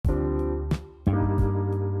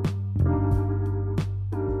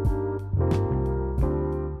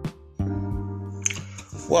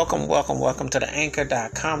Welcome to the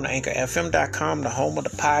Anchor.com, the AnchorFM.com, the home of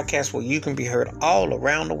the podcast where you can be heard all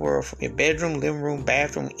around the world from your bedroom, living room,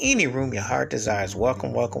 bathroom, any room your heart desires.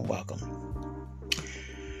 Welcome.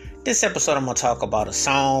 This episode I'm going to talk about a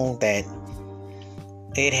song that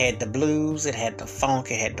it had the blues, it had the funk,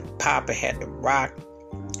 it had the pop, it had the rock,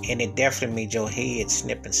 and it definitely made your head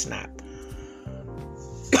snip and snap.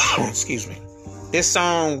 Excuse me. This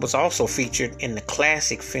song was also featured in the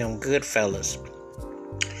classic film Goodfellas.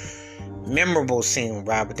 Memorable scene with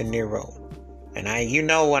Robert De Niro. And you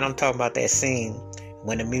know what I'm talking about, that scene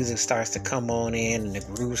when the music starts to come on in and the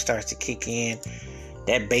groove starts to kick in.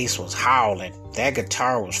 That bass was howling. That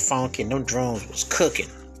guitar was funky. Them drums was cooking.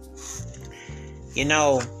 You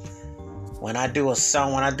know, when I do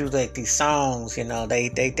like these songs, you know, they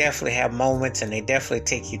definitely have moments and they definitely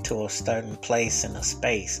take you to a certain place and a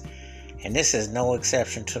space. And this is no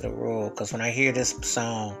exception to the rule, because when I hear this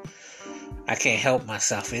song, I can't help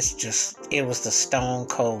myself. It was the stone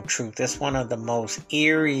cold truth. It's one of the most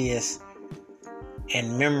eeriest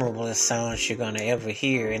and memorable songs you're going to ever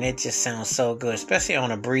hear. And it just sounds so good, especially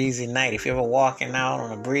on a breezy night. If you're ever walking out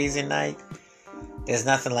on a breezy night, there's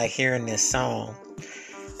nothing like hearing this song.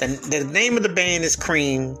 The name of the band is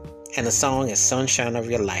Cream, and the song is Sunshine of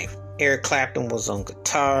Your Life. Eric Clapton was on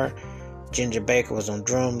guitar, Ginger Baker was on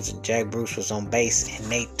drums, and Jack Bruce was on bass,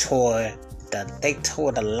 and they tore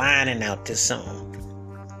the lining out this song.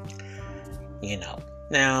 You know.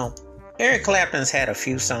 Now, Eric Clapton's had a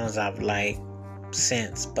few songs I've liked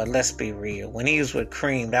since, but let's be real. When he was with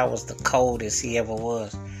Cream, that was the coldest he ever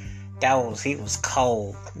was. He was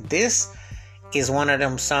cold. This is one of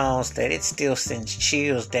them songs that it still sends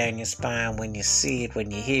chills down your spine when you see it,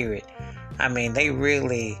 when you hear it. I mean, they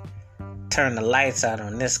really turned the lights out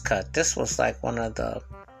on this cut. This was like one of the,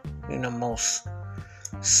 most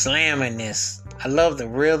slammingest. I love the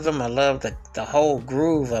rhythm. I love the whole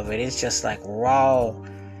groove of it. It's just like raw,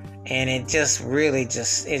 and it just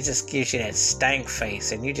gives you that stank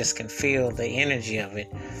face, and you just can feel the energy of it.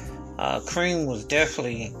 Cream was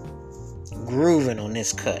definitely grooving on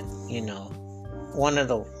this cut. One of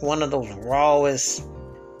those rawest,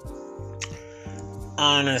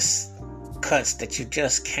 honest cuts that you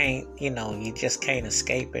just can't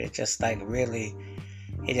escape it. It just like really,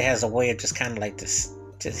 it has a way of just kind of like this,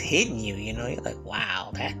 just hitting you. You're like,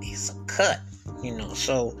 wow, that is a cut.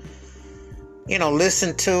 So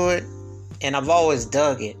listen to it, and I've always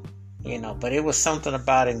dug it. But it was something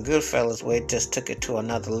about it in Goodfellas where it just took it to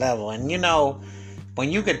another level. And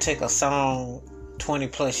when you could take a song 20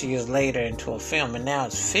 plus years later into a film, and now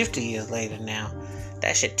it's 50 years later now,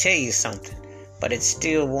 that should tell you something. But it's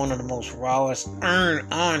still one of the most rawest,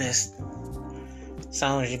 honest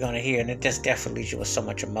songs you're going to hear, and it just definitely leaves you with so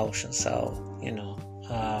much emotion. So,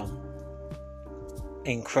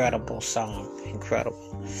 incredible song,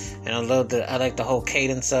 incredible. And I like the whole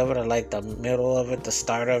cadence of it. I like the middle of it, the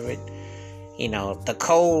start of it. One of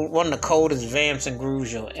the coldest vamps and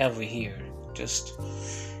grooves you'll ever hear. Just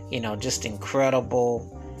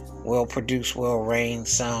incredible, well-produced, well-arranged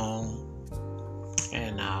song.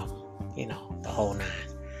 And, the whole nine.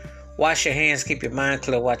 Wash your hands, keep your mind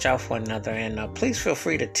clear, watch out for one another. And please feel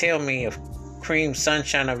free to tell me if Cream's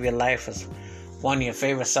Sunshine of Your Life is one of your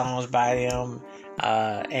favorite songs by them.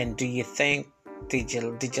 And do you think, did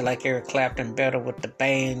you like Eric Clapton better with the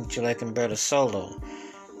band? Did you like him better solo?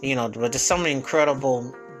 But there's something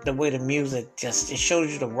incredible, the way the music it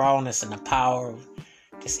shows you the rawness and the power of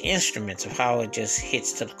just instruments, of how it just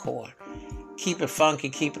hits to the core. Keep it funky,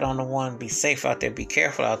 keep it on the one, be safe out there, be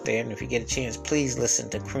careful out there, and if you get a chance, please listen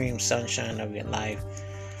to Cream Sunshine of Your Life,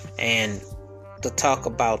 and to talk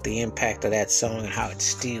about the impact of that song and how it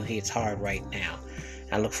still hits hard right now.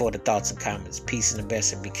 I look forward to thoughts and comments. Peace and the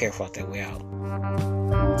best, and be careful out there. We're out.